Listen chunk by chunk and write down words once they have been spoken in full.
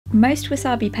Most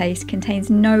wasabi paste contains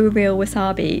no real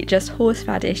wasabi, just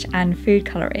horseradish and food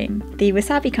colouring. The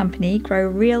Wasabi Company grow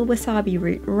real wasabi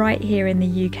root right here in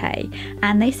the UK,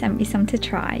 and they sent me some to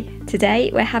try.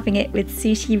 Today we're having it with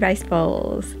sushi rice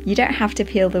bowls. You don't have to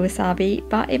peel the wasabi,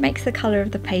 but it makes the colour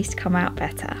of the paste come out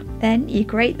better. Then you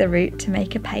grate the root to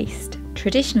make a paste.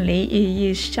 Traditionally, you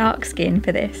use shark skin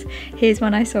for this. Here's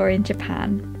one I saw in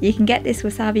Japan. You can get this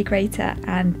wasabi grater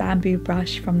and bamboo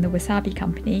brush from the Wasabi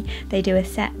Company. They do a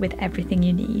set with everything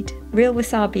you need. Real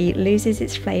wasabi loses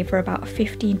its flavour about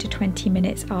 15 to 20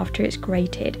 minutes after it's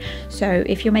grated, so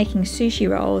if you're making sushi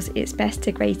rolls, it's best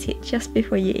to grate it just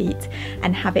before you eat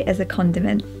and have it as a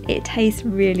condiment. It tastes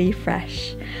really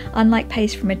fresh. Unlike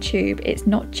paste from a tube, it's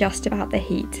not just about the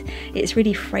heat. It's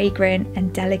really fragrant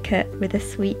and delicate with a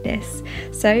sweetness,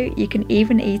 so you can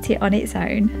even eat it on its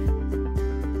own.